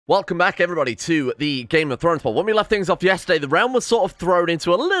Welcome back, everybody, to the Game of Thrones pod. When we left things off yesterday, the realm was sort of thrown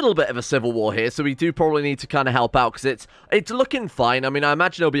into a little bit of a civil war here, so we do probably need to kind of help out, because it's looking fine. I mean, I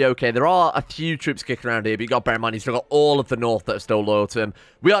imagine it'll be okay. There are a few troops kicking around here, but you got to bear in mind, he's still got all of the north that are still loyal to him.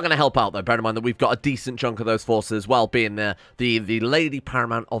 We are going to help out, though. Bear in mind that we've got a decent chunk of those forces as well, being the Lady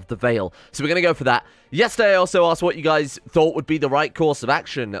Paramount of the Vale. So we're going to go for that. Yesterday, I also asked what you guys thought would be the right course of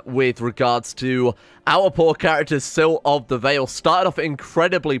action with regards to our poor character, Syl of the Vale. Started off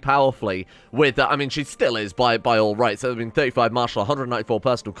incredibly powerfully with, I mean, she still is by all rights. I mean, 35 martial, 194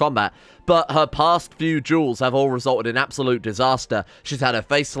 personal combat, but her past few duels have all resulted in absolute disaster. She's had her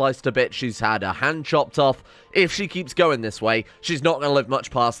face sliced a bit, she's had her hand chopped off. If she keeps going this way, she's not going to live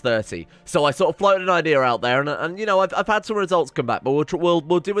much past 30. So I sort of floated an idea out there, and you know, I've had some results come back, but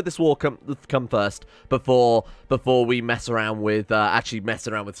we'll deal with this war come first before we mess around with actually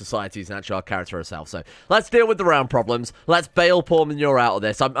messing around with societies and actually our character herself. So let's deal with the round problems. Let's bail poor Manure out of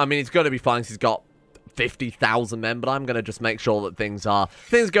this. I mean, he's going to be fine. He's got 50,000 men, but I'm going to just make sure that things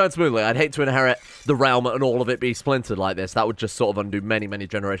going smoothly. I'd hate to inherit the realm and all of it be splintered like this. That would just sort of undo many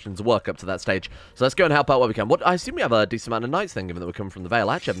generations of work up to that stage. So let's go and help out where we can. I assume we have a decent amount of knights then, given that we're coming from the Vale.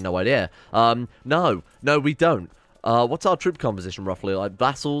 I actually have no idea. No, we don't. What's our troop composition roughly? Like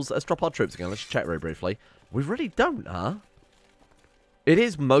vassals? Let's drop our troops again. Let's check very briefly. We really don't, huh? It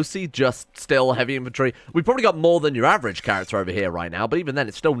is mostly just still heavy infantry. We've probably got more than your average character over here right now, but even then,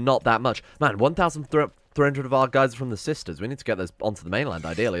 it's still not that much. Man, 1,300 of our guys are from the Sisters. We need to get those onto the mainland,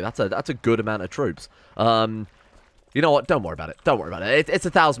 ideally. That's a good amount of troops. You know what? Don't worry about it. Don't worry about it. It's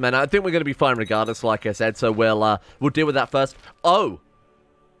 1,000 men. I think we're going to be fine regardless, like I said, so we'll deal with that first. Oh!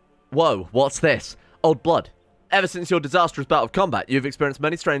 Whoa, what's this? Old blood. Ever since your disastrous bout of combat, you've experienced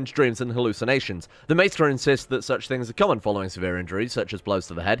many strange dreams and hallucinations. The Maester insists that such things are common following severe injuries, such as blows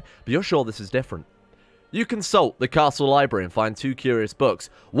to the head, but you're sure this is different. You consult the castle library and find two curious books,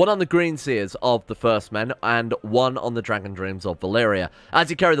 one on the Green Seers of the First Men, and one on the Dragon Dreams of Valyria. As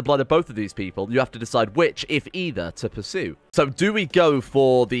you carry the blood of both of these people, you have to decide which, if either, to pursue. So do we go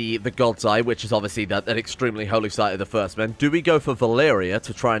for the God's Eye, which is obviously that extremely holy site of the First Men? Do we go for Valyria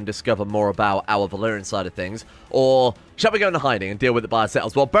to try and discover more about our Valyrian side of things? Or shall we go into hiding and deal with it by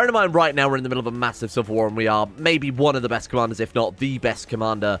ourselves? Well, bear in mind right now we're in the middle of a massive civil war and we are maybe one of the best commanders, if not the best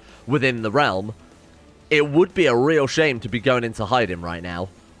commander within the realm. It would be a real shame to be going into hiding right now.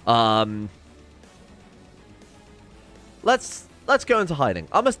 Let's go into hiding.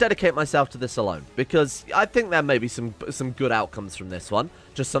 I must dedicate myself to this alone, because I think there may be some good outcomes from this one.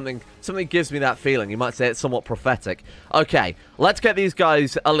 Just something gives me that feeling. You might say it's somewhat prophetic. Okay, let's get these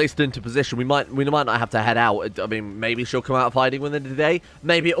guys at least into position. We might not have to head out. I mean, maybe she'll come out of hiding within a day.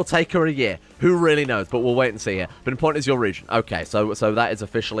 Maybe it'll take her a year. Who really knows? But we'll wait and see here. But important is your region. Okay, so that is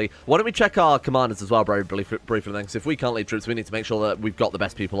officially. Why don't we check our commanders as well, very briefly then? Because if we can't lead troops, we need to make sure that we've got the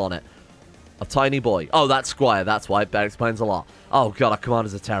best people on it. A tiny boy. Oh, that's Squire. That's why. That explains a lot. Oh, God, our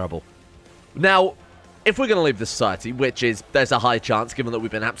commanders are terrible. Now, if we're going to leave the society, which is, there's a high chance, given that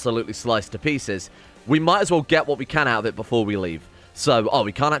we've been absolutely sliced to pieces, we might as well get what we can out of it before we leave. So, oh,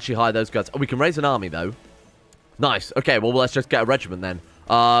 we can't actually hire those guys. Oh, we can raise an army, though. Nice. Okay, well, let's just get a regiment, then.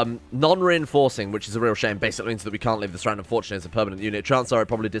 Non-reinforcing, which is a real shame, basically means that we can't leave the Strand. Unfortunately, as a permanent unit. Chances are it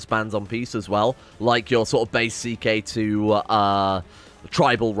probably disbands on peace as well, like your sort of base CK2,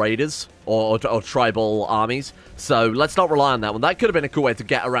 tribal raiders or tribal armies. So let's not rely on that one. That could have been a cool way to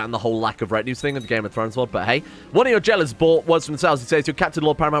get around the whole lack of retinues thing in the Game of Thrones world, but hey. One of your jealous bought words from themselves. He says to Captain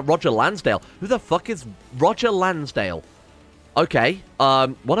Lord Paramount Roger Lansdale. Who the fuck is Roger Lansdale? Okay,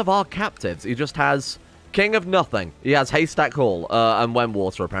 one of our captives. He just has King of Nothing. He has Haystack Hall and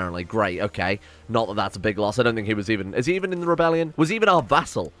Wenwater, apparently. Great, okay. Not that that's a big loss. I don't think he was even... Is he even in the rebellion? Was he even our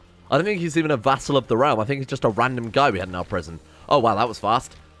vassal? I don't think he's even a vassal of the realm. I think he's just a random guy we had in our prison. Oh, wow, that was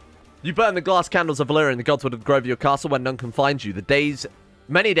fast. You burn the glass candles of Valyria, and the gods would have grove your castle when none can find you.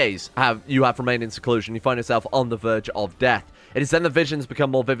 Many days you have remained in seclusion. You find yourself on the verge of death. It is then the visions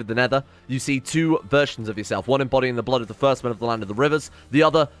become more vivid than ever. You see two versions of yourself, one embodying the blood of the first men of the land of the rivers, the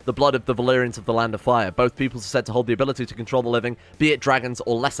other the blood of the Valyrians of the land of fire. Both peoples are said to hold the ability to control the living, be it dragons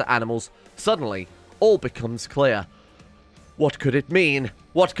or lesser animals. Suddenly, all becomes clear. What could it mean?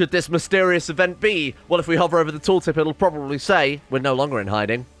 What could this mysterious event be? Well, if we hover over the tooltip, it'll probably say we're no longer in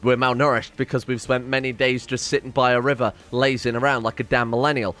hiding. We're malnourished because we've spent many days just sitting by a river, lazing around like a damn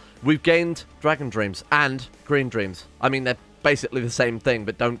millennial. We've gained dragon dreams and green dreams. I mean, they're basically the same thing,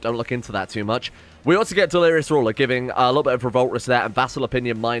 but don't look into that too much. We also get Delirious Ruler, giving a little bit of revolt risk there, and Vassal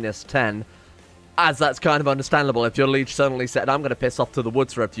Opinion -10. As that's kind of understandable. If your liege suddenly said, I'm going to piss off to the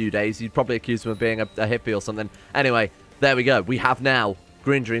woods for a few days, you'd probably accuse him of being a hippie or something. Anyway, there we go. We have now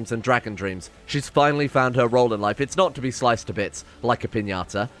green dreams, and dragon dreams. She's finally found her role in life. It's not to be sliced to bits like a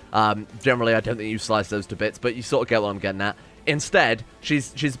piñata. Generally, I don't think you slice those to bits, but you sort of get what I'm getting at. Instead,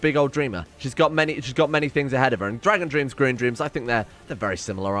 she's a big old dreamer. She's got many things ahead of her. And dragon dreams, green dreams, I think they're very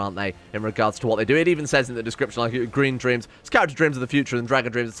similar, aren't they, in regards to what they do? It even says in the description, like, green dreams, it's character dreams of the future, and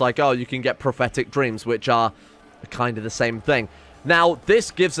dragon dreams, it's like, oh, you can get prophetic dreams, which are kind of the same thing. Now, this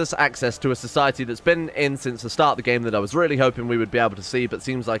gives us access to a society that's been in since the start of the game that I was really hoping we would be able to see, but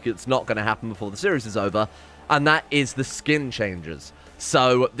seems like it's not going to happen before the series is over, and that is the skin changers.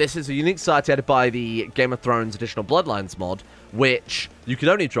 So, this is a unique society added by the Game of Thrones Additional Bloodlines mod, which you can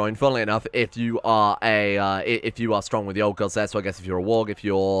only join, funnily enough, if you are if you are strong with the old gods there. So I guess if you're a warg, if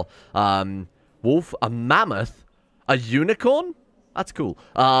you're wolf, a mammoth, a unicorn, that's cool.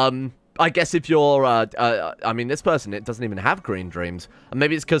 I guess if you're, I mean, this person, it doesn't even have green dreams. And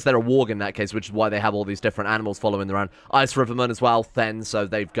maybe it's because they're a warg in that case, which is why they have all these different animals following them around. Ice Riverman as well, Then, so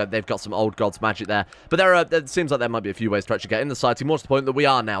they've got some old gods magic there. But it seems like there might be a few ways to actually get in the society. More to the point that we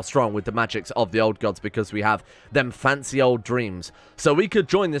are now strong with the magics of the old gods because we have them fancy old dreams. So we could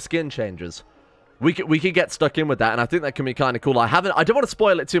join the skin changers. We could get stuck in with that, and I think that can be kind of cool. I don't want to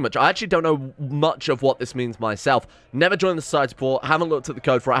spoil it too much. I actually don't know much of what this means myself. Never joined the society before, haven't looked at the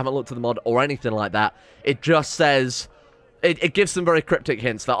code for it, haven't looked at the mod or anything like that. It just says, it gives some very cryptic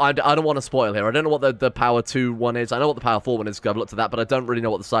hints that I don't want to spoil here. I don't know what the Power 2 one is. I know what the Power 4 one is because I've looked at that, but I don't really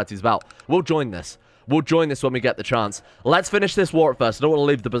know what the society is about. We'll join this. We'll join this when we get the chance. Let's finish this war at first. I don't want to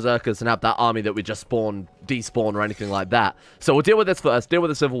leave the Berserkers and have that army that we just despawn or anything like that. So we'll deal with this first, deal with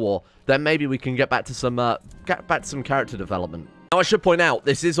the Civil War. Then maybe we can get back to some character development. Now, I should point out,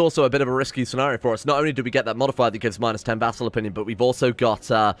 this is also a bit of a risky scenario for us. Not only do we get that modifier that gives -10 vassal opinion, but we've also got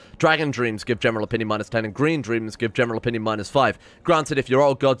Dragon Dreams give general opinion -10, and Green Dreams give general opinion -5. Granted, if you're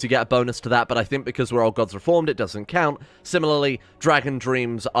old gods, you get a bonus to that, but I think because we're old gods reformed, it doesn't count. Similarly, Dragon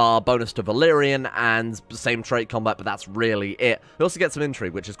Dreams are bonus to Valyrian, and same trait combat, but that's really it. We also get some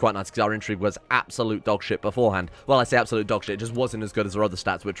intrigue, which is quite nice, because our intrigue was absolute dog shit beforehand. Well, I say absolute dog shit, it just wasn't as good as our other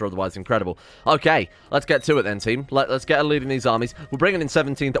stats, which are otherwise incredible. Okay, let's get to it then, team. Let's get a lead in these armies. We're bringing in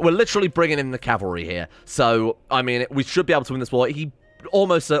 17th. We're literally bringing in the cavalry here. So, I mean, we should be able to win this war. He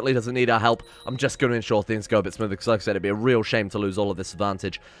almost certainly doesn't need our help. I'm just going to ensure things go a bit smoother because, like I said, it'd be a real shame to lose all of this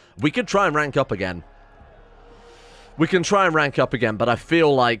advantage. We could try and rank up again. We can try and rank up again, but I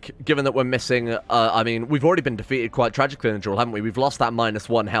feel like, given that we're missing, I mean, we've already been defeated quite tragically in the duel, haven't we? We've lost that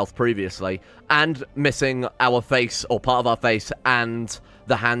 -1 health previously, and missing our face, or part of our face, and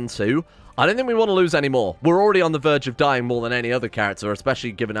the hand too. I don't think we want to lose any more. We're already on the verge of dying more than any other character,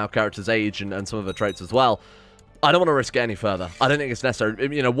 especially given our character's age and some of her traits as well. I don't want to risk it any further. I don't think it's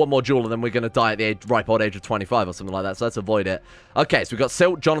necessary. You know, one more duel and then we're going to die at the ripe old age of 25 or something like that, so let's avoid it. Okay, so we've got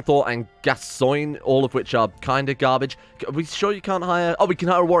Silt, Jonathan, and Gascoigne, all of which are kind of garbage. Are we sure you can't hire... Oh, we can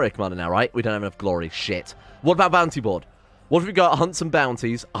hire a warrior commander now, right? We don't have enough glory. Shit. What about bounty board? What if we got hunts and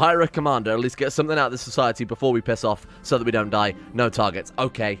bounties, hire a commander, at least get something out of the society before we piss off so that we don't die? No targets.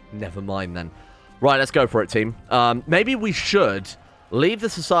 Okay, never mind then. Right, let's go for it, team. Maybe we should leave the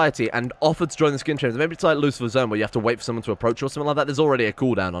society and offer to join the skin changers. Maybe it's like Lucifer's Zone where you have to wait for someone to approach or something like that. There's already a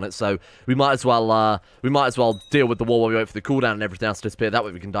cooldown on it, so we might as well deal with the war while we wait for the cooldown and everything else to disappear. That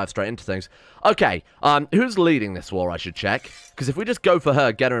way we can dive straight into things. Okay, who's leading this war, I should check. Because if we just go for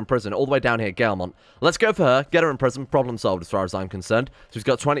her, get her in prison, all the way down here, Gaelmont. Let's go for her, get her in prison, problem solved as far as I'm concerned. So he's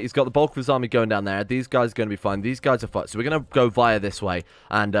got 20, he's got the bulk of his army going down there. These guys are going to be fine. These guys are fine. So we're going to go via this way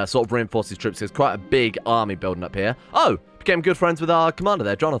and sort of reinforce his troops. There's quite a big army building up here. Oh! Became good friends with our commander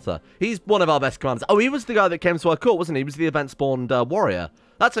there, Jonathan. He's one of our best commanders. Oh, he was the guy that came to our court, wasn't he? He was the event-spawned warrior.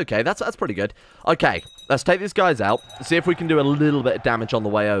 That's okay. That's pretty good. Okay, let's take these guys out. See if we can do a little bit of damage on the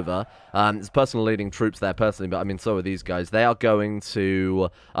way over. There's personal leading troops there personally, but I mean, so are these guys. They are going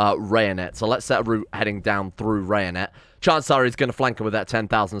to Rayonet. So let's set a route heading down through Rayonet. Chances are he's going to flank him with that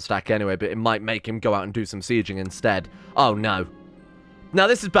 10,000 stack anyway, but it might make him go out and do some sieging instead. Oh, no. Now,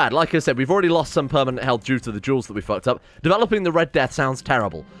 this is bad. Like I said, we've already lost some permanent health due to the duels that we fucked up. Developing the Red Death sounds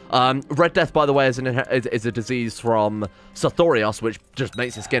terrible. Red Death, by the way, is a disease from Sartorios, which just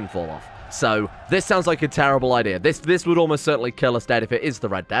makes your skin fall off. So, this sounds like a terrible idea. This would almost certainly kill us dead if it is the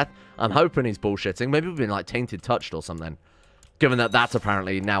Red Death. I'm hoping he's bullshitting. Maybe we've been, like, tainted touched or something. Given that that's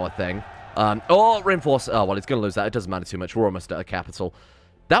apparently now a thing. Oh, reinforce. Oh, well, he's going to lose that. It doesn't matter too much. We're almost at a capital.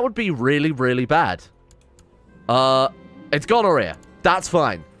 That would be really, really bad. It's gonorrhea. That's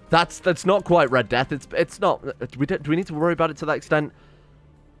fine. That's not quite Red Death. It's not. Do we need to worry about it to that extent?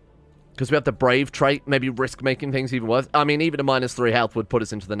 Because we have the Brave trait. Maybe risk making things even worse. I mean, even a -3 health would put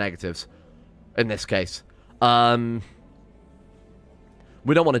us into the negatives. In this case. We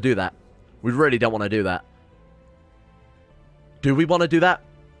don't want to do that. We really don't want to do that. Do we want to do that?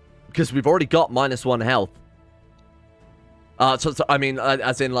 Because we've already got -1 health. I mean,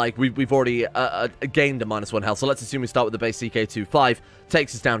 as in, like, we've already gained a -1 health. So let's assume we start with the base CK2. 5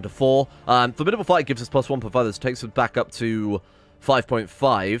 takes us down to 4. Formidable Fight gives us +1.5. This takes us back up to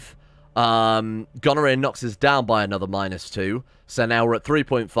 5.5. Gonorrhea knocks us down by another -2. So now we're at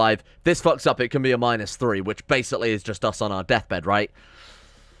 3.5. This fucks up. It can be a -3, which basically is just us on our deathbed, right?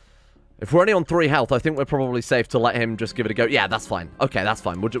 If we're only on 3 health, I think we're probably safe to let him just give it a go. Yeah, that's fine. Okay, that's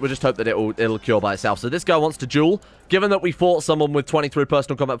fine. We'll just hope that it'll cure by itself. So this guy wants to duel. Given that we fought someone with 23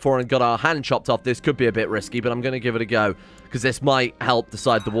 personal combat 4 and got our hand chopped off, this could be a bit risky, but I'm going to give it a go, because this might help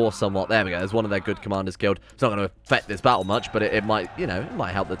decide the war somewhat. There we go. There's one of their good commanders killed. It's not going to affect this battle much, but it might, you know, it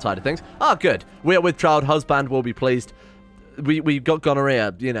might help the tide of things. Ah, good. We are with child husband. We'll be pleased. We got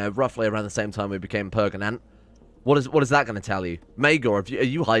gonorrhea, you know, roughly around the same time we became prevalent. What is that going to tell you? Maegor, are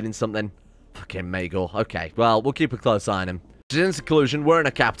you hiding something? Fucking Maegor. Okay, well, we'll keep a close eye on him. She's in seclusion. We're in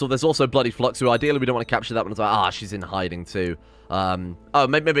a capital. There's also Bloody Flux, who ideally we don't want to capture that one. It's like, she's in hiding too. Oh,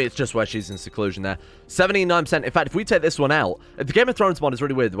 maybe it's just where she's in seclusion there. 79%. In fact, if we take this one out, the Game of Thrones mod is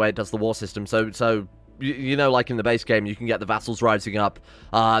really weird the way it does the war system. So you know, like in the base game, you can get the vassals rising up.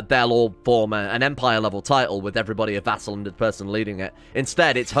 They'll all form an empire-level title with everybody a vassal and a person leading it.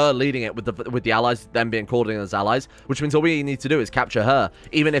 Instead, it's her leading it with the allies, them being called in as allies, which means all we need to do is capture her.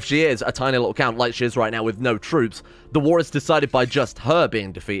 Even if she is a tiny little count like she is right now with no troops, the war is decided by just her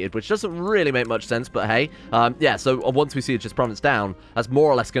being defeated, which doesn't really make much sense, but hey. Yeah, so once we see it just province down, that's more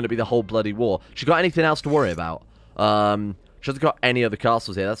or less going to be the whole bloody war. She got anything else to worry about? She hasn't got any other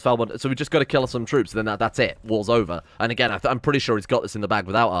castles here. That's Falmouth. So we just got to kill some troops, and then that's it. War's over. And again, I'm pretty sure he's got this in the bag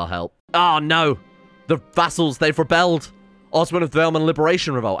without our help. Oh, no. The vassals, they've rebelled. Osman of the Velman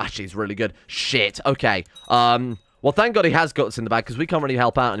Liberation Revolt. Actually, he's really good. Shit. Okay. Well, thank God he has got this in the bag, because we can't really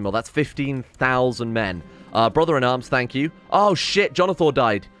help out anymore. That's 15,000 men. Brother-in-arms, thank you. Oh, shit. Jonathan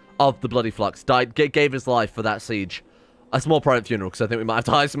died of the Bloody Flux. Gave his life for that siege. A small private funeral, because I think we might have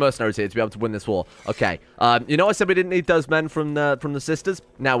to hire some mercenaries here to be able to win this war. Okay. You know I said we didn't need those men from the sisters?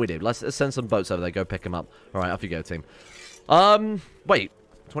 Now we do. Let's send some boats over there. Go pick them up. All right, off you go, team. Wait.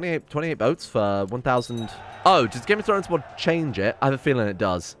 28 boats for 1,000. Oh, does Game of Thrones mod change it? I have a feeling it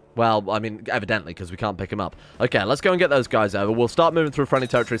does. Well, I mean, evidently, because we can't pick them up. Okay, let's go and get those guys over. We'll start moving through friendly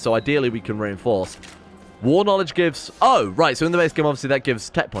territory, so ideally we can reinforce. War knowledge gives... Oh, right. So in the base game, obviously, that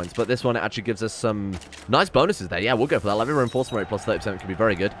gives tech points. But this one, it actually gives us some nice bonuses there. Yeah, we'll go for that. Levy reinforcement rate plus 30% can be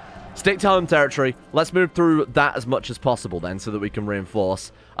very good. Stick to home territory. Let's move through that as much as possible then so that we can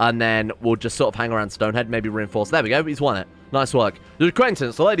reinforce. And then we'll just sort of hang around Stonehead, maybe reinforce. There we go. He's won it. Nice work. The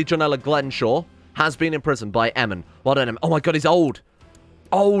acquaintance, the Lady Jonella Glenshaw, has been imprisoned by Emmon. Well done, Emmon. Oh, my God, he's old.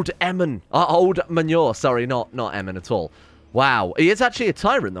 Old Emmon. Old Manure. Sorry, not Emmon at all. Wow. He is actually a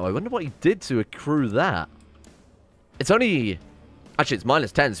tyrant, though. I wonder what he did to accrue that. It's only... Actually, it's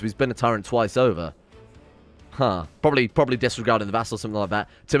 -10, so he's been a tyrant twice over. Huh. Probably disregarding the vassal, something like that.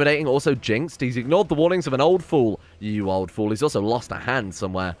 Intimidating, also jinxed. He's ignored the warnings of an old fool. You old fool. He's also lost a hand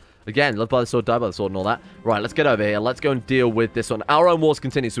somewhere. Again, lived by the sword, died by the sword and all that. Right, let's get over here. Let's go and deal with this one. Our own wars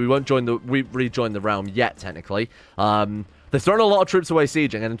continue, so we won't rejoin the realm yet, technically. They're throwing a lot of troops away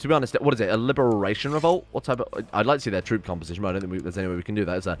sieging, and to be honest, what is it? A liberation revolt? What type of... I'd like to see their troop composition, but I don't think there's any way we can do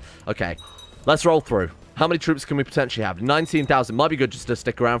that, is there? Okay. Let's roll through. How many troops can we potentially have? 19,000. Might be good just to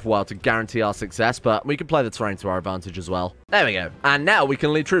stick around for a while to guarantee our success, but we can play the terrain to our advantage as well. There we go. And now we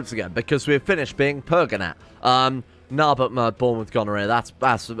can lead troops again, because we've finished being Pergonat. Nah, but born with gonorrhea.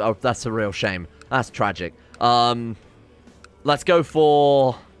 That's a real shame. That's tragic. Let's go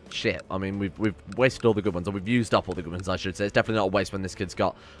for... Shit. I mean, we've wasted all the good ones, or we've used up all the good ones, I should say. It's definitely not a waste when this kid's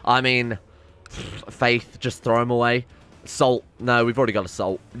got... I mean... Faith, just throw him away. Salt. No, we've already got a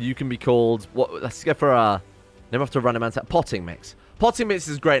salt. You can be called... What? Let's go for a... Name off to a random answer. Potting Mix. Potting Mix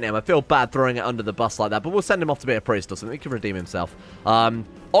is a great name. I feel bad throwing it under the bus like that, but we'll send him off to be a priest or something. He can redeem himself.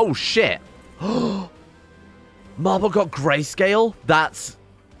 Oh, shit. Marble got grayscale? That's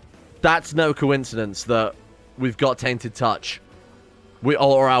no coincidence that we've got Tainted Touch.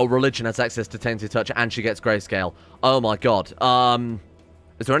 Or our religion has access to Tainted Touch and she gets grayscale. Oh, my God.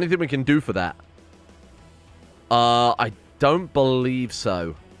 Is there anything we can do for that? I don't believe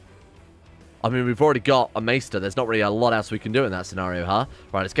so. I mean, we've already got a maester. There's not really a lot else we can do in that scenario, huh?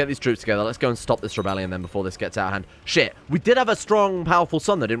 Right, let's get these troops together. Let's go and stop this rebellion then before this gets out of hand. Shit, we did have a strong, powerful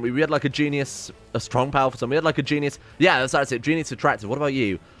son, though, didn't we? We had like a genius... A strong, powerful son. We had like a genius... Yeah, that's it. Genius attractive. What about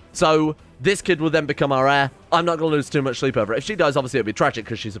you? So, this kid will then become our heir. I'm not going to lose too much sleep over it. If she dies, obviously, it'll be tragic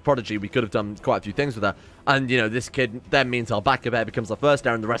because she's a prodigy. We could have done quite a few things with her. And, you know, this kid then means our backup heir becomes our first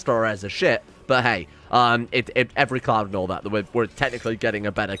heir and the rest of our heirs are shit. But, hey, every cloud and all that, we're technically getting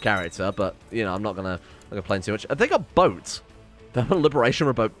a better character. But, you know, I'm not going to complain too much. Have they got boats? The liberation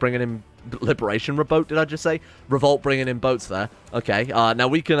reboat bringing in... Liberation reboat, did I just say? Revolt bringing in boats there. Okay, now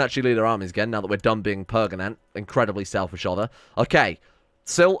we can actually lead our armies again, now that we're done being Permanent. Incredibly selfish of her. Okay,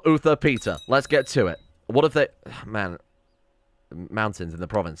 Sil, Uther, Peter. Let's get to it. What if they... Man, mountains in the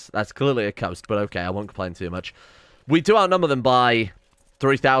province. That's clearly a coast, but okay, I won't complain too much. We do outnumber them by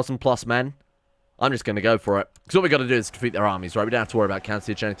 3,000 plus men. I'm just going to go for it. Because what we got to do is defeat their armies, right? We don't have to worry about counter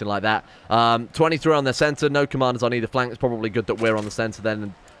siege or anything like that. 23 on their center. No commanders on either flank. It's probably good that we're on the center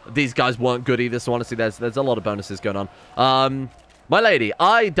then. These guys weren't good either, so honestly, there's a lot of bonuses going on. My lady,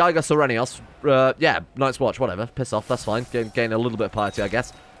 I, Daiga Serenios. Yeah, Night's Watch, whatever. Piss off, that's fine. Gain a little bit of piety, I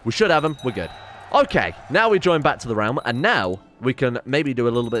guess. We should have them. We're good. Okay, now we join back to the realm, and now we can maybe do a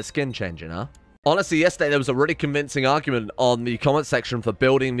little bit of skin changing, huh? Honestly, yesterday there was a really convincing argument on the comment section for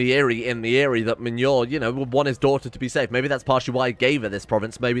building the Eyrie in the Eyrie that Mignor, you know, would want his daughter to be safe. Maybe that's partially why he gave her this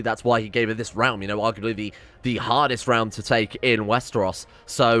province. Maybe that's why he gave her this realm, you know, arguably the hardest realm to take in Westeros.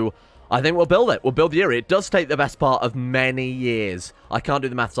 So I think we'll build it. We'll build the Eyrie. It does take the best part of many years. I can't do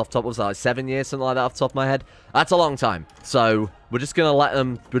the maths off the top. What was that, like 7 years, something like that off the top of my head? That's a long time. So we're just gonna let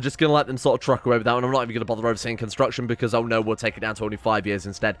them sort of truck away with that one. I'm not even gonna bother overseeing construction because, oh no, we'll take it down to only 5 years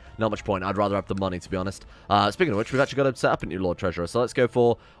instead. Not much point. I'd rather have the money, to be honest. Speaking of which, we've actually got to set up a new Lord Treasurer. So let's go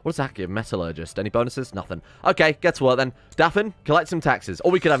for, what does that give? Metallurgist. Any bonuses? Nothing. Okay, get to work then. Daffin, collect some taxes.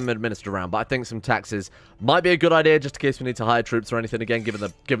 Or we could have him administer around, but I think some taxes might be a good idea just in case we need to hire troops or anything again,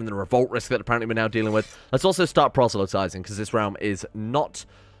 given the revolt risk that apparently we're now dealing with. Let's also start proselytizing because this realm is not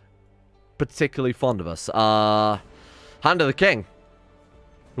particularly fond of us. Hand of the King.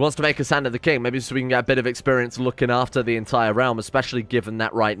 He wants to make us Hand of the King, maybe so we can get a bit of experience looking after the entire realm, especially given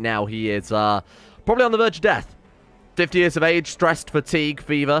that right now he is probably on the verge of death. 50 years of age, stressed, fatigue,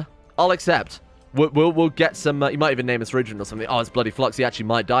 fever. I'll accept. We'll get some... he might even name us regent or something. Oh, it's bloody flux. He actually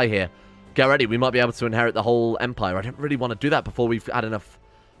might die here. Get ready. We might be able to inherit the whole empire. I don't really want to do that before we've had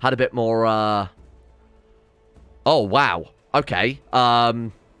a bit more... Oh, wow. Okay.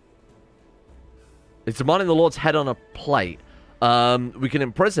 It's demanding the Lord's head on a plate. We can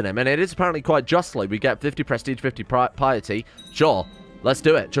imprison him, and it is apparently quite justly. We get 50 prestige, 50 piety. Sure, let's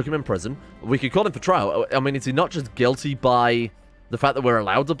do it. Chuck him in prison. We could call him for trial. I mean, is he not just guilty by the fact that we're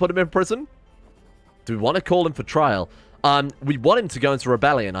allowed to put him in prison? Do we want to call him for trial? We want him to go into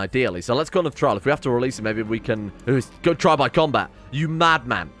rebellion, ideally. So let's call him for trial. If we have to release him, maybe we can... Go try by combat. You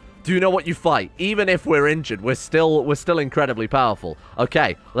madman. Do you know what you fight? Even if we're injured, we're still incredibly powerful.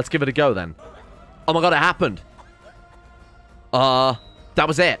 Okay, let's give it a go then. Oh my god, it happened. That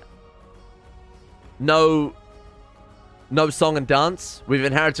was it. No song and dance. We've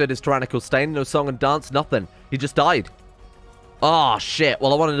inherited his tyrannical stain. No song and dance, nothing. He just died. Oh, shit.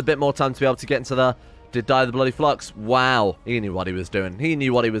 Well, I wanted a bit more time to be able to get into the... Did die of the bloody flux. Wow. He knew what he was doing. He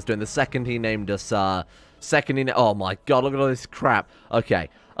knew what he was doing. The second he named us, oh my god, look at all this crap. Okay.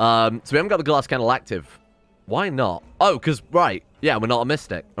 So we haven't got the glass candle active. Why not? Oh, because, right. Yeah, we're not a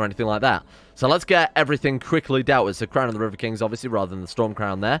mystic or anything like that. So let's get everything quickly dealt with. So Crown of the River Kings, obviously, rather than the Storm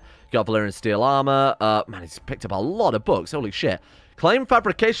Crown there. Got Valyrian Steel Armor. Man, he's picked up a lot of books. Holy shit. Claim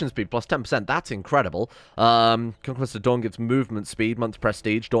Fabrication Speed plus 10%. That's incredible. Conquest of Dawn gives movement speed, month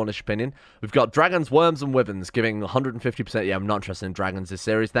prestige, Dornish Opinion. We've got Dragons, Worms, and Wyverns giving 150%. Yeah, I'm not interested in Dragons this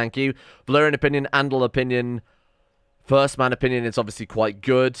series. Thank you. Valyrian Opinion, Andal Opinion. First Man Opinion is obviously quite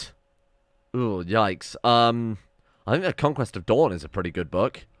good. Ooh, yikes. I think that Conquest of Dawn is a pretty good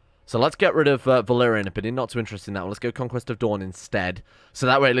book. So let's get rid of Valyrian Opinion. Not too interested in that one. Let's go Conquest of Dawn instead. So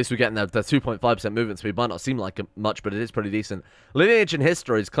that way at least we're getting the 2.5% movement speed. Might not seem like much, but it is pretty decent. Lineage and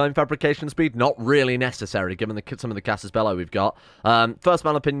Histories. Claim Fabrication Speed. Not really necessary, given some of the Casus Bello we've got. First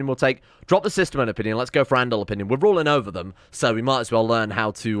Man Opinion we'll take. Drop the System Opinion. Let's go for Andal Opinion. We're ruling over them, so we might as well learn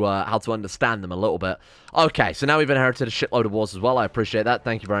how to understand them a little bit. Okay, so now we've inherited a shitload of wars as well. I appreciate that.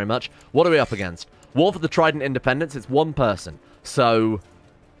 Thank you very much. What are we up against? War for the Trident Independence. It's one person. So...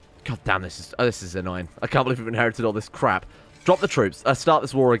 God damn, this is annoying. I can't believe we've inherited all this crap. Drop the troops. Start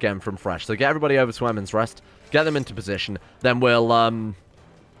this war again from fresh. So get everybody over to Emond's Rest. Get them into position. Then we'll, I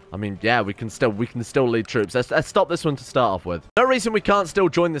mean, yeah, we can still lead troops. Let's stop this one to start off with. No reason we can't still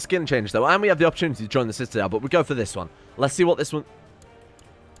join the skin change, though. And we have the opportunity to join the Citadel, but we go for this one. Let's see what this one...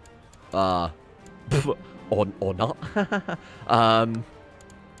 or not.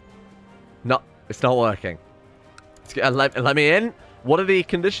 No, it's not working. Let me in. What are the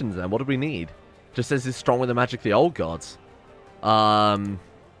conditions then? What do we need? Just says he's strong with the magic of the old gods.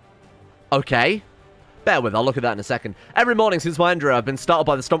 Okay. Bear with, I'll look at that in a second. Every morning since my injury, I've been startled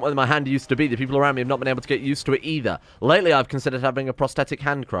by the stomp where my hand used to be. The people around me have not been able to get used to it either. Lately, I've considered having a prosthetic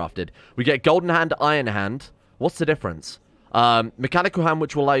hand crafted. We get golden hand, iron hand. What's the difference? Mechanical hand,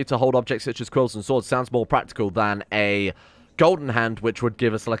 which will allow you to hold objects such as quills and swords, sounds more practical than a Golden Hand, which would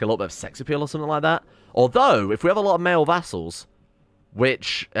give us like a little bit of sex appeal or something like that. Although, if we have a lot of male vassals,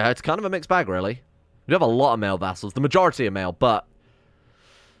 which, it's kind of a mixed bag, really. We have a lot of male vassals. The majority are male, but...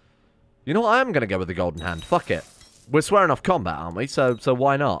 You know what? I am going to go with the Golden Hand. Fuck it. We're swearing off combat, aren't we? So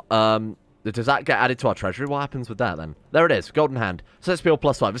why not? Does that get added to our treasury? What happens with that, then? There it is. Golden Hand. So let's be all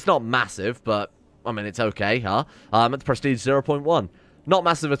 +5. It's not massive, but... I mean, it's okay, huh? At the prestige 0.1. Not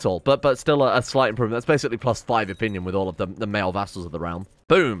massive at all, but still a slight improvement. That's basically +5 opinion with all of the male vassals of the realm.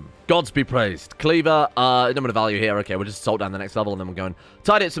 Boom. Gods be praised. Cleaver, number of value here. Okay, we'll just salt down the next level, and then we're going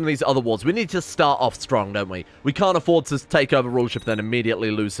tidy up some of these other wars. We need to start off strong, don't we? We can't afford to take over rulership and then immediately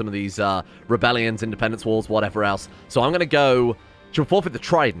lose some of these rebellions, independence wars, whatever else. So I'm going to go... She'll forfeit the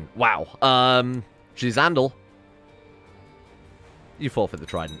trident. Wow. She's Andal. You forfeit the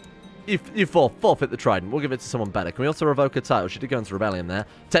trident. You forfeit the trident. We'll give it to someone better. Can we also revoke her title? She did go into rebellion there.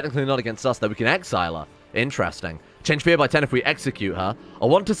 Technically not against us, though. We can exile her. Interesting. Change fear by 10 if we execute her. I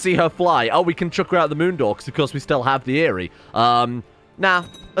want to see her fly. Oh, we can chuck her out the moon door, because of course we still have the Eyrie. Nah,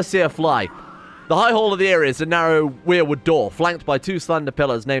 let's see her fly. The high hall of the Eyrie is a narrow weirwood door, flanked by 2 slender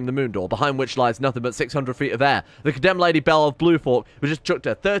pillars named the Moon Door, behind which lies nothing but 600 feet of air. The condemned Lady Belle of Bluefork, who just chucked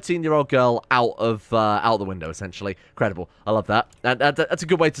a 13-year-old girl out the window, essentially. Incredible. I love that. That's a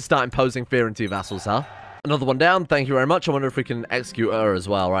good way to start imposing fear into your vassals, huh? Another one down. Thank you very much. I wonder if we can execute her as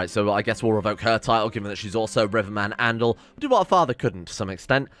well. Right, so I guess we'll revoke her title, given that she's also Riverman Andal. We'll do what our father couldn't, to some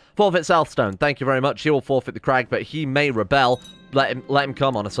extent. Forfeit Southstone. Thank you very much. He will forfeit the crag, but he may rebel. Let him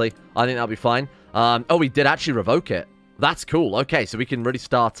come, honestly. I think that'll be fine. Oh, we did actually revoke it. That's cool. Okay, so we can really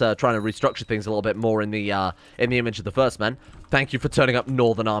start trying to restructure things a little bit more in the image of the First Men. Thank you for turning up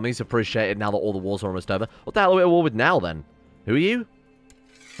Northern armies. Appreciate it now that all the wars are almost over. What the hell are we at war with now, then? Who are you?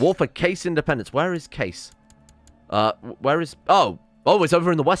 War for Case Independence. Where is Case? Where is... Oh, it's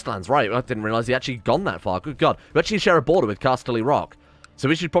over in the Westlands. Right, I didn't realize he actually gone that far. Good God. We actually share a border with Casterly Rock. So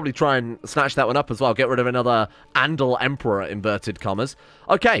we should probably try and snatch that one up as well. Get rid of another Andal Emperor, inverted commas.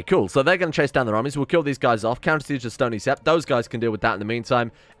 Okay, cool. So they're going to chase down their armies. We'll kill these guys off. Counter-siege the Stony Sept. Those guys can deal with that in the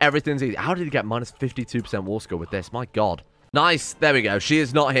meantime. Everything's easy. How did he get minus 52% war score with this? My God. Nice. There we go. She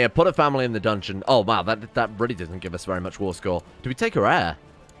is not here. Put her family in the dungeon. Oh, wow. That really doesn't give us very much war score. Do we take her heir?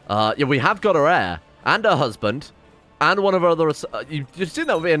 Yeah, we have got her heir. And her husband. And one of our other... you assume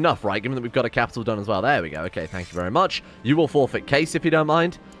that would be enough, right? Given that we've got a capital done as well. There we go. Okay, thank you very much. You will forfeit Case if you don't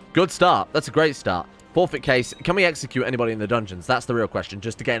mind. Good start. That's a great start. Forfeit Case. Can we execute anybody in the dungeons? That's the real question.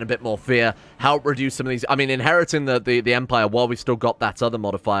 Just to gain a bit more fear. Help reduce some of these... I mean, inheriting the Empire while we've still got that other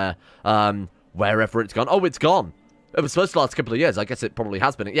modifier. Wherever it's gone. Oh, it's gone. It was supposed to last a couple of years. I guess it probably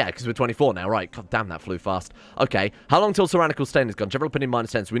has been. Yeah, because we're 24 now. Right. God damn, that flew fast. Okay. How long till Tyrannical Stain is gone? General opinion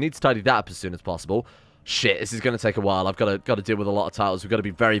 -10. So we need to tidy that up as soon as possible. Shit, this is going to take a while. I've got to deal with a lot of titles. We've got to be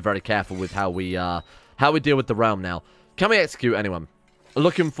very, very careful with how we deal with the realm now. Can we execute anyone?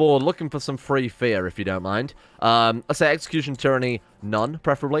 Looking for some free fear, if you don't mind. Let's say execution tyranny, none,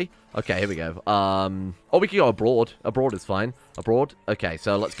 preferably. Okay, here we go. Oh, we can go abroad. Abroad is fine. Abroad. Okay,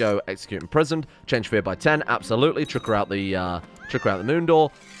 so let's go execute imprisoned. Change fear by 10. Absolutely. Trick her out the moon door.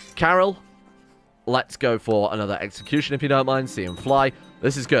 Carol. Let's go for another execution, if you don't mind. See him fly.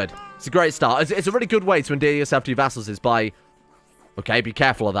 This is good. It's a great start. It's a really good way to endear yourself to your vassals is by... Okay, be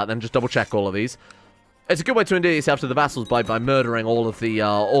careful of that then. Just double check all of these. It's a good way to endear yourself to the vassals by murdering all of the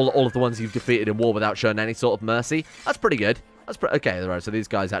all of the ones you've defeated in war without showing any sort of mercy. That's pretty good. Okay, right. So these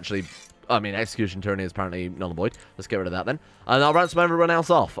guys actually... I mean, execution tyranny is apparently null and void. Let's get rid of that then. And I'll ransom everyone else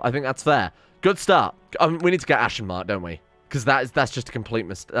off. I think that's fair. Good start. We need to get Ashen Mark, don't we? Because that's just a complete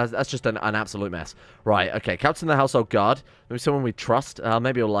that's just an absolute mess. Right, okay. Captain the Household Guard. Maybe someone we trust.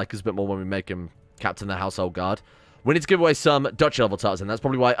 Maybe he'll like us a bit more when we make him Captain the Household Guard. We need to give away some Dutch level titles, and that's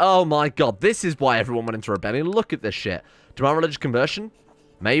probably why... Oh my God, this is why everyone went into rebellion. Look at this shit. Demand religious conversion?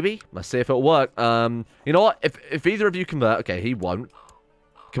 Maybe. Let's see if it'll work. You know what? If either of you convert... Okay, he won't.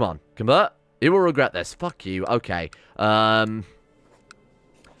 Come on. Convert? You will regret this. Fuck you. Okay. I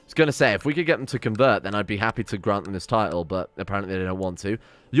was going to say, if we could get them to convert, then I'd be happy to grant them this title, but apparently they don't want to.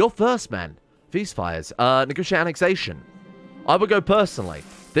 Your First Men. Feastfires. Negotiate annexation. I would go personally.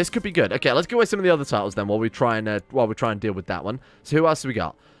 This could be good. Okay, let's give away some of the other titles then while we try and deal with that one. So who else do we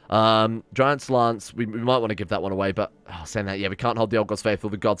got? Giant's Lance. We might want to give that one away, but saying that, yeah, we can't hold the Old Gods Faithful,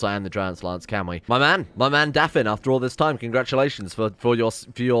 the God's Eye, and the Giant's Lance, can we? My man Daffin, after all this time, congratulations for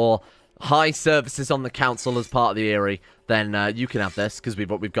your high services on the council as part of the Eyrie. Then you can have this because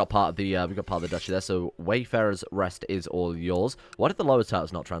we've got part of the duchy there. So Wayfarer's Rest is all yours. Why did the lower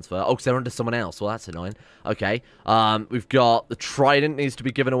titles not transfer? Oh, because they're under someone else. Well, that's annoying. Okay. We've got the Trident needs to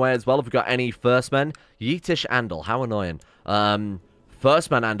be given away as well. If we've got any First Men, Yeetish Andal. How annoying.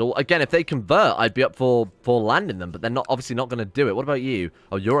 First man Andal. Again, if they convert, I'd be up for landing them, but they're not obviously not going to do it. What about you?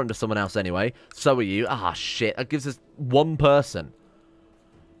 Oh, you're under someone else anyway. So are you. Ah, shit. That gives us one person.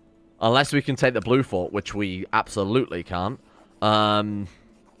 Unless we can take the blue fort, which we absolutely can't. Yikes,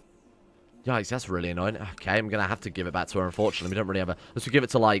 that's really annoying. Okay, I'm going to have to give it back to her, unfortunately. We don't really have a... Let's give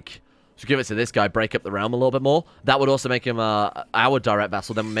it to, like... Let's give it to this guy, break up the realm a little bit more. That would also make him our direct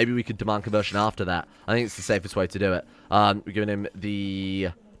vassal. Then maybe we could demand conversion after that. I think it's the safest way to do it. We're giving him the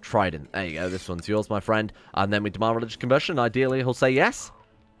trident. There you go. This one's yours, my friend. And then we demand religious conversion. Ideally, he'll say yes.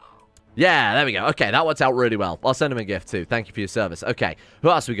 Yeah, there we go. Okay, that worked out really well. I'll send him a gift, too. Thank you for your service. Okay, who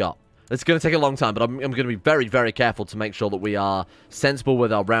else we got? It's going to take a long time, but I'm going to be very, very careful to make sure that we are sensible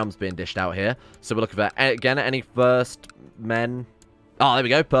with our realms being dished out here. So we're looking for, again, any first men... Oh, there we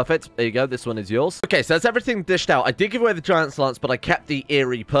go. Perfect. There you go. This one is yours. Okay, so that's everything dished out. I did give away the Giant's Lance, but I kept the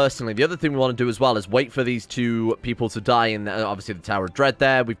Eerie personally. The other thing we want to do as well is wait for these two people to die in, obviously, the Tower of Dread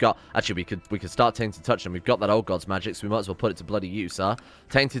there. We've got... Actually, we could start Tainted Touch, and we've got that Old God's magic, so we might as well put it to bloody use, huh?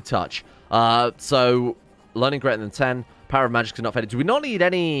 Tainted Touch. So, learning greater than 10. Power of Magic is not faded. Do we not need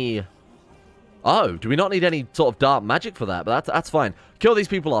any... Oh, do we not need any sort of dark magic for that? But that's fine. Kill these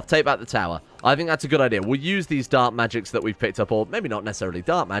people off. Take back the tower. I think that's a good idea. We'll use these dark magics that we've picked up, or maybe not necessarily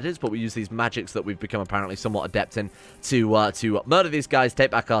dark magics, but we use these magics that we've become apparently somewhat adept in to murder these guys,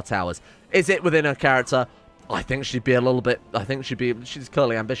 take back our towers. Is it within her character? I think she'd be a little bit... She's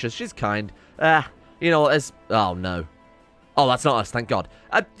clearly ambitious. She's kind. You know what? Oh, no. Oh, that's not us. Thank God.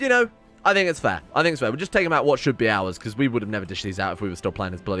 You know... I think it's fair. I think it's fair. We're just taking out what should be ours, because we would have never dished these out if we were still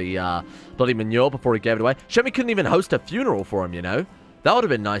playing as bloody manure before he gave it away. Shame we couldn't even host a funeral for him, you know? That would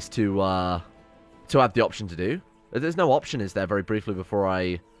have been nice to have the option to do. There's no option, is there, very briefly before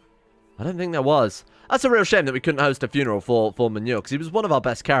I don't think there was. That's a real shame that we couldn't host a funeral for Manure, because he was one of our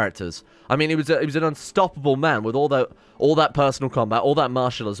best characters. I mean, he was an unstoppable man with all that personal combat, all that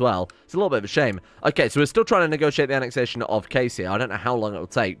martial as well. It's a little bit of a shame. Okay, so we're still trying to negotiate the annexation of Case here. I don't know how long it will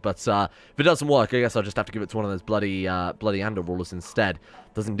take, but if it doesn't work, I guess I'll just have to give it to one of those bloody Andal rulers instead.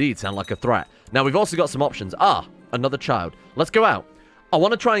 Does indeed sound like a threat. Now, we've also got some options. Another child. Let's go out. I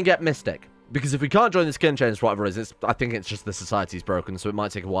want to try and get Mystic. Because if we can't join the skin chains for whatever it is, I think it's just the society's broken, so it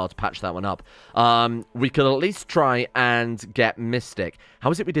might take a while to patch that one up. We could at least try and get Mystic.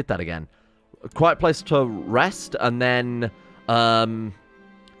 How is it we did that again? A quiet place to rest, and then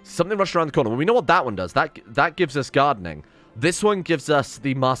something rushed around the corner. Well, we know what that one does. That gives us gardening. This one gives us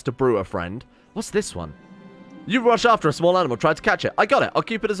the Master Brewer friend. What's this one? You rush after a small animal, try to catch it. I got it. I'll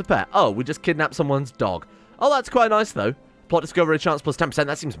keep it as a pet. Oh, we just kidnapped someone's dog. Oh, that's quite nice, though. Plot discovery chance plus 10%.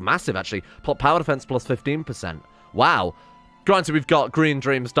 That seems massive, actually. Plot power defense plus 15%. Wow. Granted, we've got green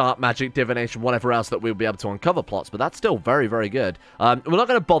dreams, dark magic, divination, whatever else that we'll be able to uncover plots, but that's still very, very good. We're not going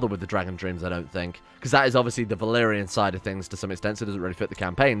to bother with the dragon dreams, I don't think, because that is obviously the Valyrian side of things to some extent, so it doesn't really fit the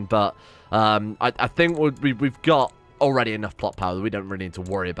campaign, but I think we've got already enough plot power that we don't really need to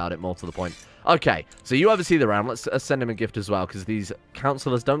worry about it, more to the point. Okay, so you oversee the round. Let's send him a gift as well, because these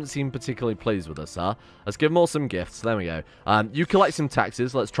councillors don't seem particularly pleased with us, huh? Let's give them all some gifts. There we go. You collect some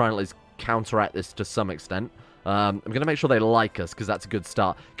taxes. Let's try and at least counteract this to some extent. I'm going to make sure they like us, because that's a good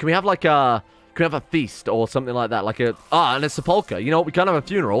start. Can we have, like, can we have a feast or something like that? Like a... and a sepulchre. You know what? We can't have a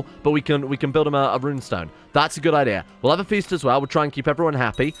funeral, but we can build them a runestone. That's a good idea. We'll have a feast as well. We'll try and keep everyone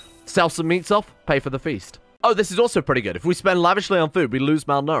happy. Sell some meats off. Pay for the feast. Oh, this is also pretty good. If we spend lavishly on food, we lose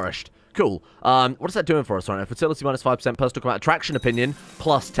malnourished. Cool. What is that doing for us right now? Fertility minus 5%, personal combat, attraction opinion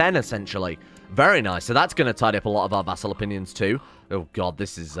plus 10, essentially. Very nice. So that's going to tidy up a lot of our vassal opinions, too. Oh, God,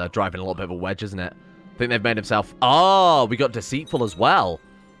 this is driving a little bit of a wedge, isn't it? I think they've made himself... Oh, we got deceitful as well.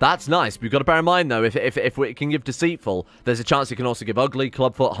 That's nice. We've got to bear in mind, though, if we can give deceitful, there's a chance you can also give ugly,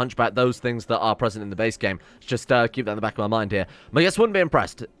 clubfoot, hunchback, those things that are present in the base game. Just keep that in the back of my mind here. My guess would be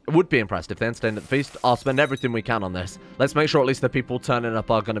impressed if they entertained at the feast. I'll spend everything we can on this. Let's make sure at least the people turning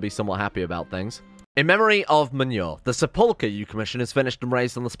up are going to be somewhat happy about things. In memory of Manure, the sepulchre you commission is finished and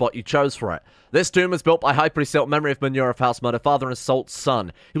raised on the spot you chose for it. This tomb was built by High Priest Silt, memory of Manure of House Murder, father and Salt's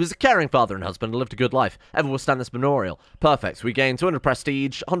son. He was a caring father and husband and lived a good life. Ever will stand this memorial. Perfect. We gain 200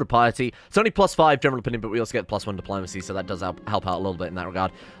 prestige, 100 piety. It's only plus 5 general opinion, but we also get plus 1 diplomacy, so that does help out a little bit in that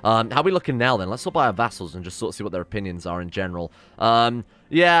regard. How are we looking now, then? Let's sort by our vassals and just sort of see what their opinions are in general.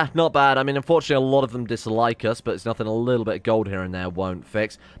 Yeah, not bad. I mean, unfortunately, a lot of them dislike us, but it's nothing a little bit of gold here and there won't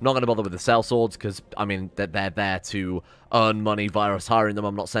fix. I'm not going to bother with the sellswords, because, I mean, they're there to earn money via us hiring them.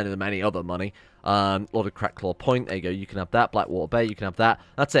 I'm not sending them any other money. Lord of Crackclaw Point, there you go. You can have that. Blackwater Bay, you can have that.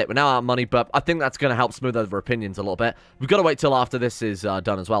 That's it. We're now out of money, but I think that's going to help smooth over opinions a little bit. We've got to wait till after this is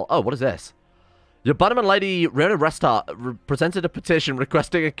done as well. Oh, what is this? Your bannerman lady, Riona Restart, presented a petition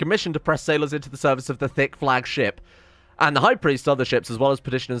requesting a commission to press sailors into the service of the thick flag ship. And the High Priest other ships, as well as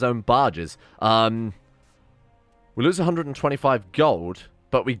Petitioner's own barges. We lose 125 gold,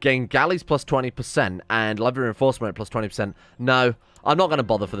 but we gain galleys plus 20% and levy reinforcement plus 20%. No, I'm not going to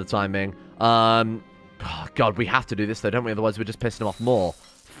bother for the time being. Oh, God, we have to do this, though, don't we? Otherwise, we're just pissing them off more.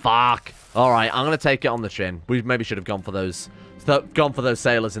 Fuck. All right, I'm going to take it on the chin. We maybe should have gone for those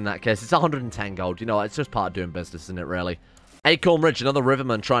sailors in that case. It's 110 gold. You know, it's just part of doing business, isn't it, really? Acorn Ridge, another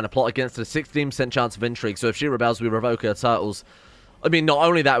riverman trying to plot against a 16% chance of intrigue. So if she rebels, we revoke her titles. I mean, not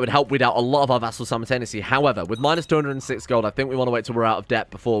only that, it would help weed out a lot of our vassals simultaneously. However, with minus 206 gold, I think we want to wait till we're out of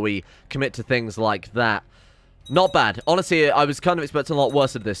debt before we commit to things like that. Not bad. Honestly, I was kind of expecting a lot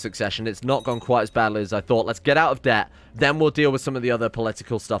worse of this succession. It's not gone quite as badly as I thought. Let's get out of debt. Then we'll deal with some of the other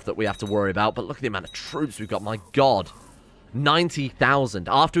political stuff that we have to worry about. But look at the amount of troops we've got. My God. 90,000.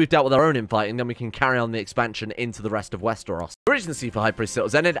 After we've dealt with our own infighting, then we can carry on the expansion into the rest of Westeros. Regency for High Priest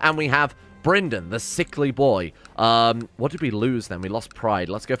Sittles ended, and we have Brynden, the sickly boy. What did we lose then? We lost Pride.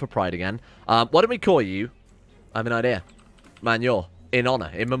 Let's go for Pride again. What did we call you? I have an idea. Manure. In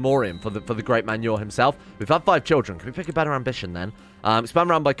honor, in memoriam for the great Manure himself. We've had 5 children. Can we pick a better ambition then? Expand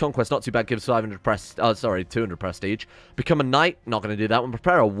around by conquest, not too bad. Gives 200 prestige. Become a knight. Not going to do that one.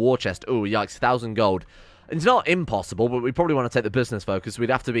 Prepare a war chest. Ooh, yikes, 1,000 gold. It's not impossible, but we probably want to take the business focus. We'd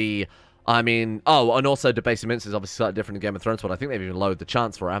have to be, I mean, oh, and also debasing mints is obviously slightly different in Game of Thrones, but I think they've even lowered the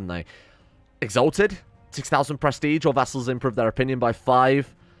chance for it, haven't they? Exalted, 6,000 prestige. All vassals improve their opinion by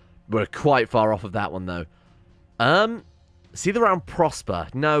 5. We're quite far off of that one though. See the round prosper.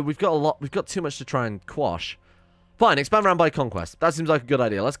 No, we've got a lot. We've got too much to try and quash. Fine, expand round by conquest. That seems like a good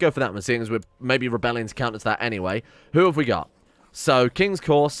idea. Let's go for that one, seeing as we're maybe rebellions count as that anyway. Who have we got? So King's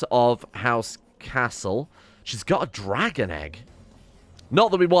Course of House Castle. She's got a dragon egg. Not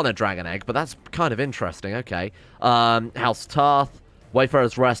that we want a dragon egg, but that's kind of interesting. Okay. House Tarth.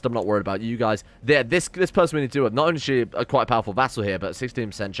 Wayfarer's Rest. I'm not worried about you guys. There, this person we need to do it. Not only is she a quite powerful vassal here, but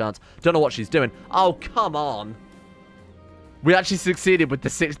 16% chance. Don't know what she's doing. Oh, come on. We actually succeeded with the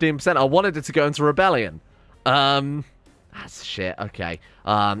 16%. I wanted it to go into rebellion. That's shit. Okay.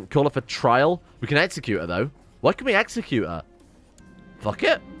 Call her for trial. We can execute her, though. Why can we execute her? Fuck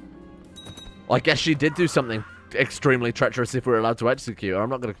it. I guess she did do something extremely treacherous if we're allowed to execute her. I'm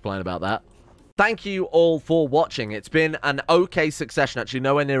not going to complain about that. Thank you all for watching. It's been an okay succession, actually.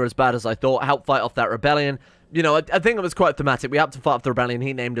 Nowhere near as bad as I thought. Helped fight off that rebellion. You know, I think it was quite thematic. We had to fight off the rebellion.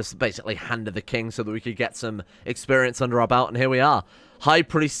 He named us basically Hand of the King so that we could get some experience under our belt, and here we are. High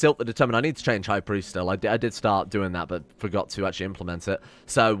Priest Silt the Determined. I need to change High Priest still. I did start doing that, but forgot to actually implement it.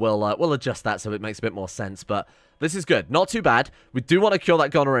 So we'll adjust that so it makes a bit more sense, but this is good. Not too bad. We do want to cure that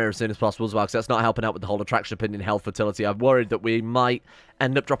gonorrhea as soon as possible as well, because that's not helping out with the whole attraction, opinion, health, fertility. I'm worried that we might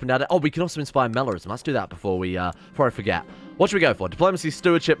end up dropping down. Oh, we can also inspire Mellorism. Let's do that before I forget. What should we go for? Diplomacy,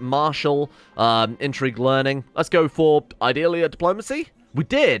 Stewardship, Martial, Intrigue, Learning. Let's go for, ideally, a Diplomacy. We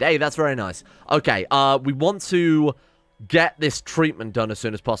did. Hey, that's very nice. Okay, we want to get this treatment done as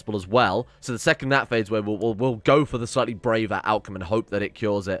soon as possible as well. So the second that fades away, we'll go for the slightly braver outcome and hope that it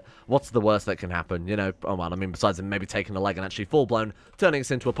cures it. What's the worst that can happen? You know, oh well, I mean, besides maybe taking a leg and actually full-blown turning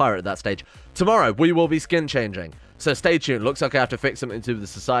us into a pirate at that stage. Tomorrow, we will be skin changing. So stay tuned. Looks like I have to fix something to the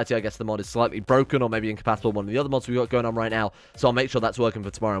society. I guess the mod is slightly broken or maybe incompatible with one of the other mods we've got going on right now. So I'll make sure that's working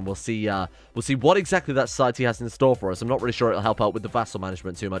for tomorrow, and we'll see what exactly that society has in store for us. I'm not really sure it'll help out with the vassal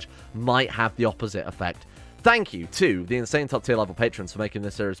management too much. Might have the opposite effect. Thank you to the insane top tier level patrons for making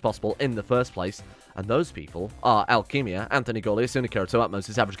this series possible in the first place. And those people are Alchemia, Anthony Golias, Unicura,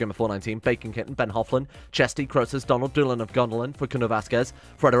 Atmos, Average Gamer 419, Bacon Kitten, Ben Hofflin, Chesty, Crotus, Donald, Doolan of Gondolin, Facundo Vasquez,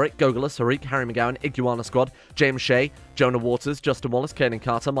 Frederick, Gogolus, Harik, Harry McGowan, Iguana Squad, James Shea, Jonah Waters, Justin Wallace, Kanan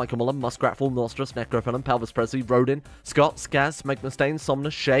Carter, Michael Mullen, Muskratful, Nostrus, Necrophilan, Pelvis Presley, Rodin, Scott, Skaz, Megmustain,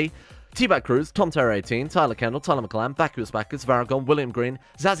 Somnus, Shea, T-Back Cruz, Tom Terry 18, Tyler Kendall, Tyler McClam, Vacuous Backers, Varagon, William Green,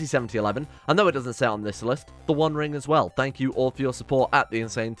 Zazzy 7011, and though it doesn't say it on this list, The One Ring as well. Thank you all for your support at the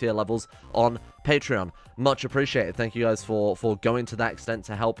insane tier levels on Patreon. Much appreciated. Thank you guys for going to that extent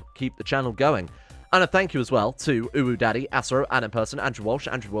to help keep the channel going. And a thank you as well to Uwu Daddy, Asro, Adam Person, Andrew Walsh,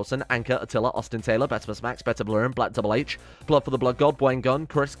 Andrew Wilson, Anchor, Attila, Austin Taylor, Betimus Max, Better Blurrin, Black Double H, Blood for the Blood God, Wayne Gunn,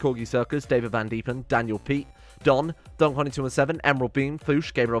 Chris, Corgi Circus, David Van Diepen, Daniel Pete, Don, Don2217, Emerald Beam,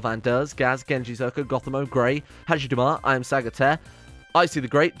 Foosh, Gabriel Van Ders, Gaz, Genji Zerka, Gothamo, Grey, Haji Dumar, I Am Sagater, Icy the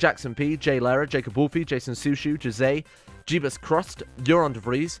Great, Jackson P, Jay Lara, Jacob Wolfie, Jason Sushu, Jose, Jeebus Crust, Euron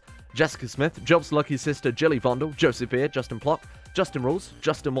DeVries, Jessica Smith, Job's Lucky Sister, Jilly Vondel, Joseph Ear, Justin Plock, Justin Rules,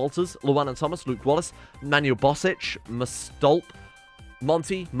 Justin Walters, Llewellyn Thomas, Luke Wallace, Manuel Bosic, Mustolp,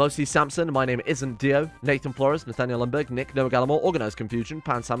 Monty, Mostly Samson, My Name Isn't Dio, Nathan Flores, Nathaniel Lundberg, Nick, Noah Gallimore, Organised Confusion,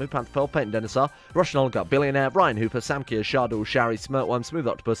 Pan Samu, Panther Pearl, Peyton Denisar, Russian Olga, Billionaire, Ryan Hooper, Sam Kier, Shardul, Shari, Smirtworm, Smooth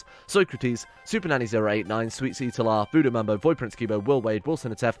Octopus, Socrates, Super Nanny 089, Sweet Sea Talar, Voodoo Mambo, Void Prince Kibo, Will Wade,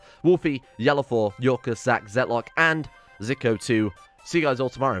 Wilson Atef, Wolfie, Yellow4, Yorker, Zach, Zetlock, and CK2. See you guys all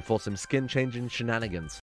tomorrow for some skin-changing shenanigans.